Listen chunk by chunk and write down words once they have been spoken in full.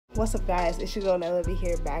What's up, guys? It's your girl Nelly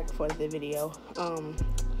here, back for the video.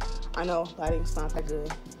 I know lighting's not that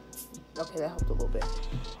good. Okay, that helped a little bit.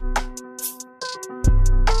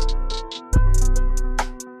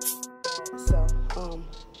 So,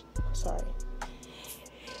 sorry.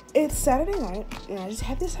 It's Saturday night, and I just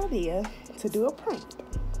had this idea to do a prank.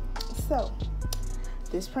 So,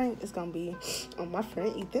 this prank is gonna be on my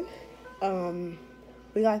friend Ethan.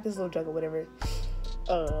 We got this little jug or whatever.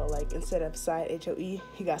 Like instead of side HOE,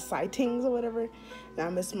 he got sightings or whatever. And I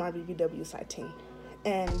missed my BBW sighting.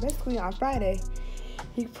 And basically on Friday,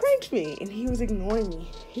 he pranked me and he was ignoring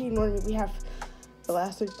me. He ignored me. We have the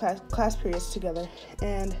last 3 class periods together.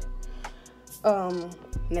 And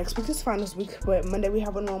next week is finals week, but Monday we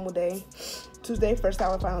have a normal day. Tuesday, first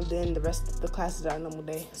hour final, then the rest of the classes are a normal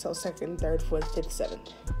day. So 2nd, 3rd, 4th, 5th,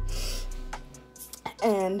 7th.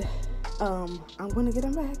 And I'm gonna get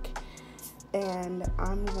him back. And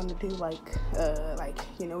I'm gonna do like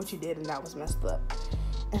you know what you did and that was messed up.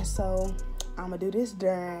 And so I'm gonna do this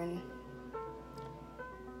during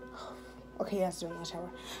during lunch hour.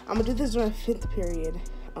 I'm gonna do this during 5th period.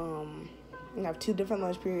 We have 2 different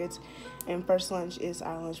lunch periods, and first lunch is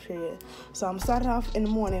our lunch period. So I'm gonna start it off in the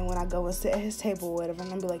morning when I go and sit at his table or whatever,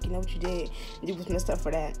 and I'm gonna be like, you know what you did? You was messed up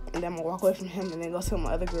for that. And then I'm gonna walk away from him and then go tell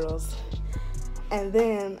my other girls. And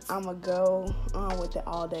then I'm gonna go on with it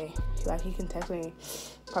all day. Like, he can text me,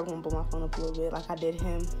 probably gonna blow my phone up a little bit, like I did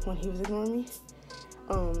him when he was ignoring me.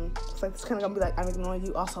 It's like, it's kind of gonna be like, I'm ignoring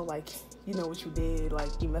you. Also, like, you know what you did, like,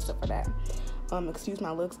 you messed up for that. Excuse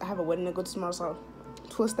my looks. I have a wedding to go to tomorrow, so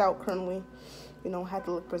twist out currently. You know, have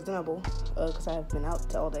to look presentable, because I have been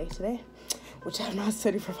out all day today, which I have not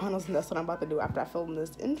studied for finals, and that's what I'm about to do after I film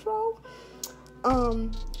this intro.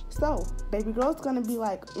 So baby girl's gonna be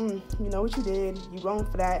like, you know what you did, you wrong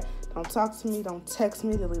for that, don't talk to me, don't text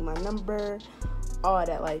me, delete my number, all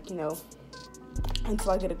that, like, you know,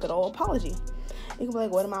 until I get a good old apology. You can be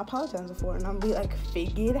like, what am I apologizing for? And I'm gonna be like,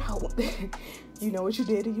 figure it out. You know what you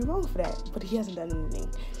did and you wrong for that. But he hasn't done anything.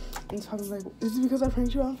 And he's probably like, is it because I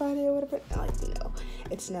pranked you on Friday or whatever? And like, no,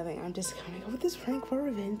 it's nothing. I'm just coming up with this prank for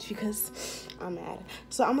revenge because I'm mad.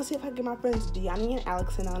 So I'm gonna see if I can get my friends Dyani and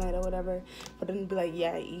Alex in on it or whatever. But then be like,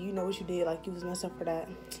 yeah, you know what you did. Like, you was messed up for that.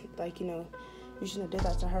 Like, you know, you shouldn't have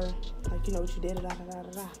did that to her. Like, you know what you did. Da, da, da,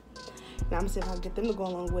 da, da. Now I'm gonna see if I can get them to go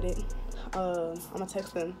along with it. I'm gonna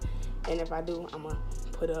text them. And if I do, I'm gonna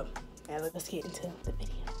put up. And let's get into the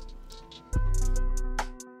video.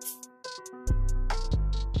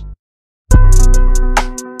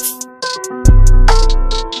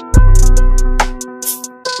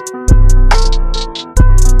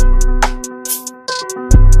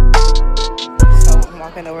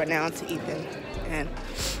 Walking over now to Ethan, and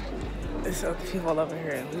there's other people over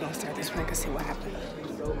here, and we're gonna start this prank and see what happens.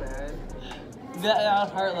 I'm so mad. That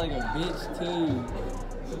hurt like a bitch too.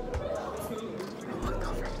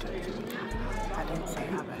 I didn't say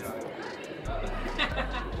how bad.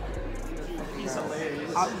 He's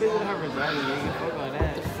hilarious. I'm feeling her vagina, nigga. Fuck all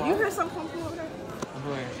that. You heard something from over there?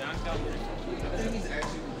 Where?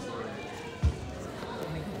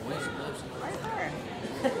 Right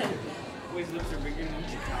there. His lips are bigger than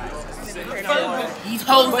He's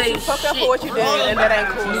but you fucked up for what you did, and that ain't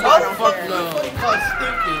cool. So I don't care. No.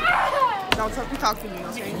 Don't talk to me,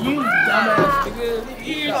 okay? You dumbass nigga.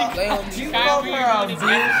 You call her a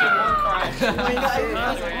bitch.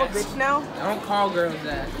 I'm a bitch now? I don't call girls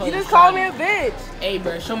that. You just called me a bitch. Hey,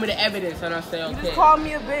 bro, show me the evidence and I'll say okay. You just called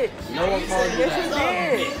me a bitch. No one called you that. Yes, you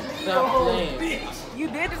did. Stop playing. You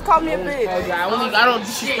did just call me a bitch. I don't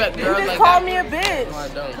disrespect girls like that. You just called me a bitch. No, I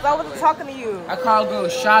don't. Because I wasn't talking to you. I call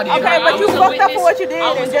girls shoddy. Okay, but you fucked up for what you did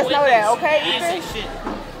and just know that, okay, Ethan?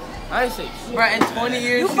 I ain't say shit. Bro, in 20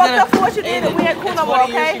 years, you fucked up for what you did and we ain't cool no more,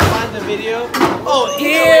 okay? Find the video. Oh,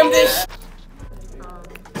 damn this.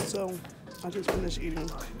 So, I just finished eating.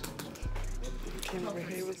 Came over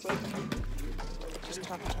here, was like, just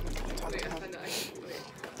talking to him.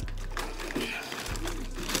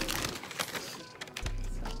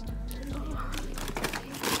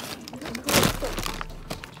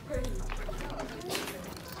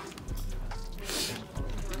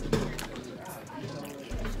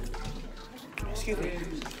 Excuse me.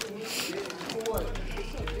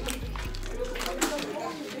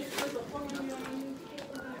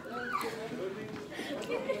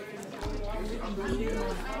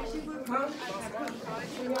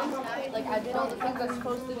 Like, I did all the things I was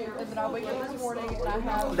supposed to do, and then I wake up this morning and I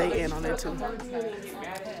have... They in on it too.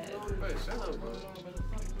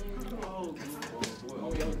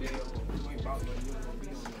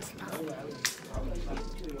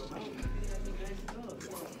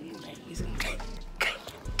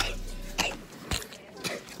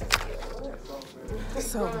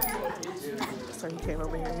 So he came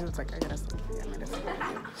over here. He was like, I gotta sleep. Yeah, man, that's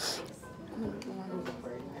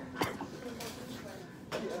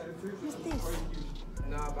what's this?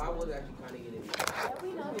 Nah, but I was actually kind of getting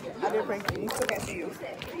it. I did prank you. You still can't see you.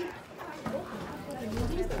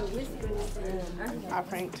 I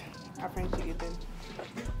pranked you, Ethan. I pranked you.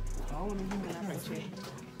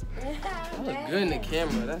 I look good in the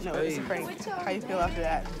camera. That's No, it was crazy. a prank. How you feel after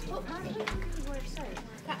that?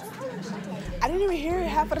 I didn't even hear it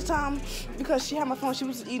half of the time because she had my phone. She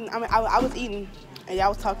was eating. I mean, I was eating, and y'all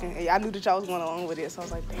was talking, and I knew that y'all was going along with it. So I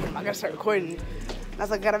was like, damn, I gotta start recording. And I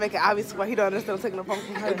was like, gotta make it obvious why he don't understand I'm taking the phone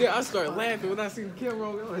from her. And then I started laughing when I seen the camera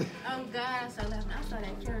on. Oh God, I started laughing. I saw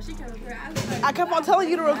that camera. She kept recording. I kept on telling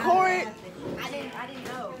you to record. I didn't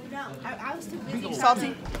know. No, I was too busy.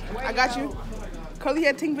 Salty, I got you. Curly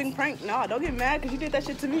had ting bing prank. No, don't get mad because you did that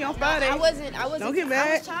shit to me on Friday. I wasn't. Don't get mad.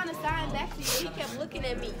 I was trying to sign back to you. He kept looking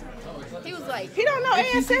at me. He was like, He don't know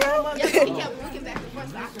ASL. yeah, he kept looking back and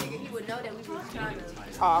forth. So I figured he would know that we were trying to.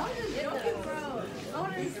 Aw.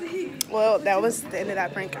 Well, that was the end of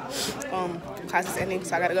that prank. Class is ending,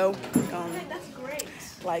 so I gotta go. That's great.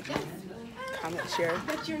 Like, comment, share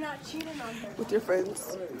But you're not cheating on her. with your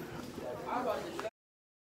friends.